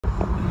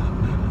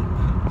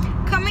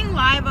streaming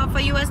live off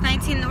of US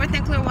 19 North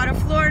in Clearwater,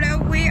 Florida.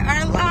 We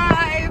are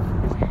live.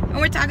 And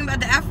we're talking about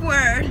the F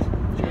word.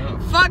 Yeah.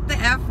 Fuck the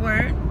F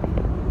word.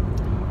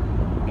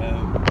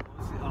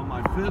 On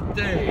my 5th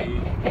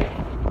day,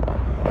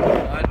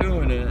 not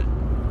doing it,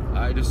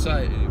 I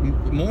decided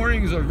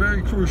mornings are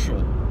very crucial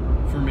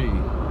for me.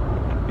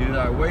 Either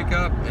I wake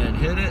up and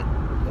hit it,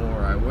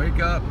 or I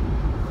wake up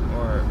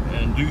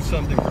and do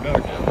something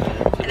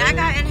productive. And I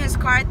got in his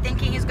car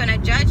thinking he's gonna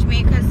judge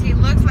me because he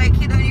looks like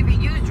he don't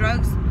even use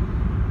drugs.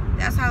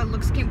 That's how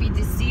looks can be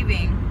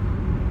deceiving.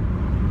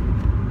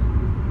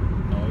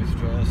 Always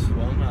dress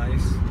well,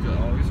 nice.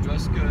 Always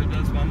dress good.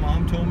 That's my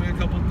mom told me a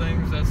couple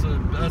things. That's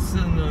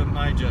in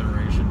my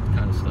generation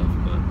kind of stuff.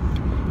 But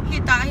he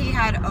thought he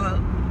had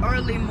a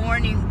early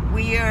morning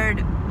weird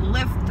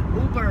Lyft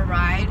Uber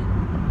ride,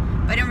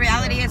 but in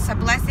reality, it's a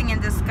blessing in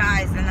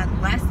disguise and a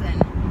lesson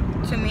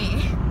to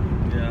me.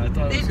 Yeah, I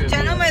thought this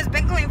gentleman has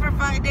been clean for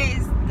 5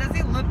 days. Does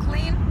he look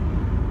clean?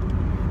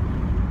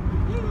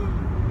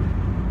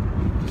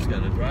 Just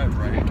gotta drive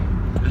right.